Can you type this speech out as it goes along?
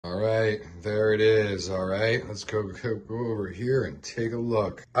All right, there it is. All right, let's go over here and take a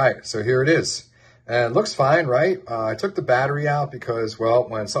look. All right, so here it is. And it looks fine, right? I took the battery out because, well,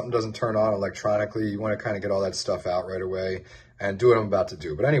 when something doesn't turn on electronically, you want to kind of get all that stuff out right away and do what I'm about to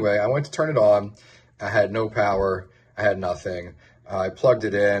do. But anyway, I went to turn it on. I had no power. I had nothing. I plugged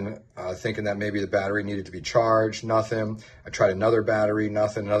it in, thinking that maybe the battery needed to be charged. Nothing. I tried another battery,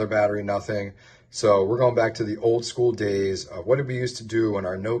 nothing. Another battery, nothing. So we're going back to the old school days of what did we used to do when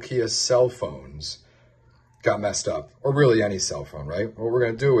our Nokia cell phones got messed up, or really any cell phone, right? What we're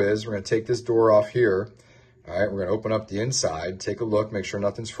going to do is we're going to take this door off here. All right, we're going to open up the inside, take a look, make sure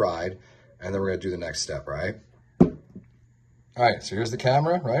nothing's fried, and then we're going to do the next step, right? All right, so here's the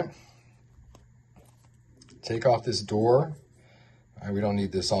camera, right? Take off this door. All right, we don't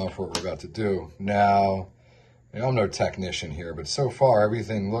need this on for what we're about to do. Now, I'm no technician here, but so far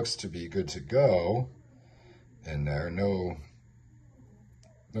everything looks to be good to go in there. No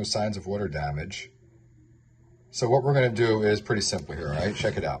signs of water damage. So what we're going to do is pretty simple here, all right?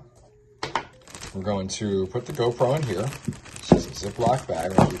 Check it out. We're going to put the GoPro in here. It's just a Ziploc bag.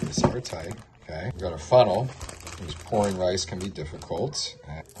 We're going to keep this airtight, okay? We've got a funnel. Because pouring rice can be difficult.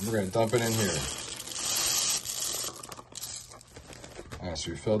 And we're going to dump it in here. All right,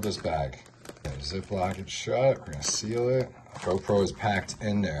 so we filled this bag. Ziploc it shut, we're gonna seal it. GoPro is packed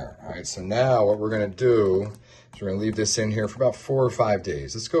in there. All right, so now what we're gonna do is we're gonna leave this in here for about 4 or 5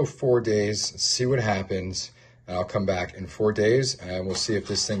 days. Let's go 4 days, let's see what happens. And I'll come back in 4 days and we'll see if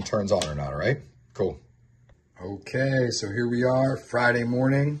this thing turns on or not, all right? Cool. Okay, so here we are, Friday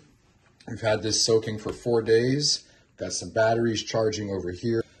morning. We've had this soaking for 4 days. Got some batteries charging over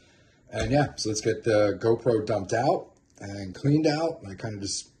here. And yeah, so let's get the GoPro dumped out and cleaned out. I kind of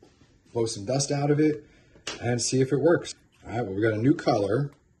just blow some dust out of it and see if it works. All right, well, we got a new color.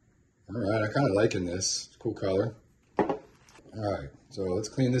 All right, I kind of liking this. It's a cool color. All right, so let's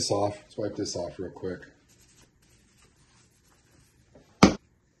clean this off. Let's wipe this off real quick.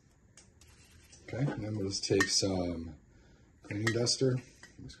 Okay, and then we'll just take some cleaning duster.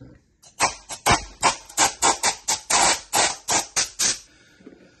 I'm just gonna...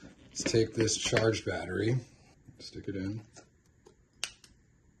 Let's take this charged battery, stick it in.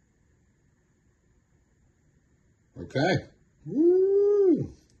 Okay,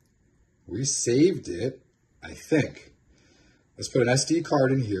 woo! We saved it, I think. Let's put an SD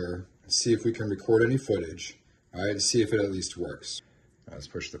card in here and see if we can record any footage. All right, to see if it at least works. Let's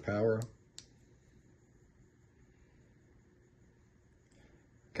push the power.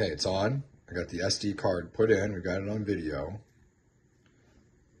 Okay, it's on. I got the SD card put in. We got it on video.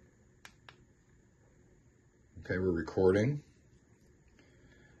 Okay, we're recording.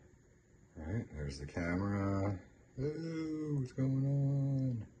 All right, there's the camera. Ooh, what's going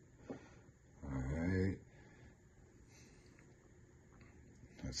on? All right.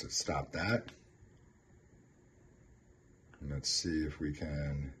 Let's just stop that. And let's see if we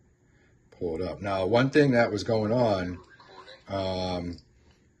can pull it up. Now, one thing that was going on,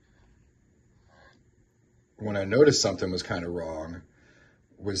 when I noticed something was kind of wrong,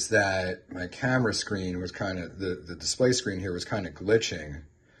 was that my camera screen was kind of, the display screen here was kind of glitching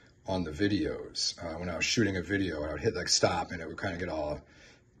on the videos. When I was shooting a video, I would hit like stop and it would kind of get all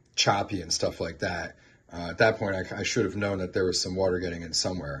choppy and stuff like that. At that point, I should have known that there was some water getting in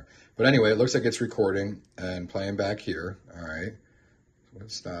somewhere. But anyway, it looks like it's recording and playing back here. All right, so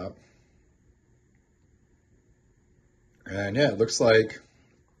let's stop. And yeah, it looks like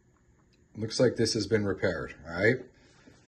this has been repaired. All right.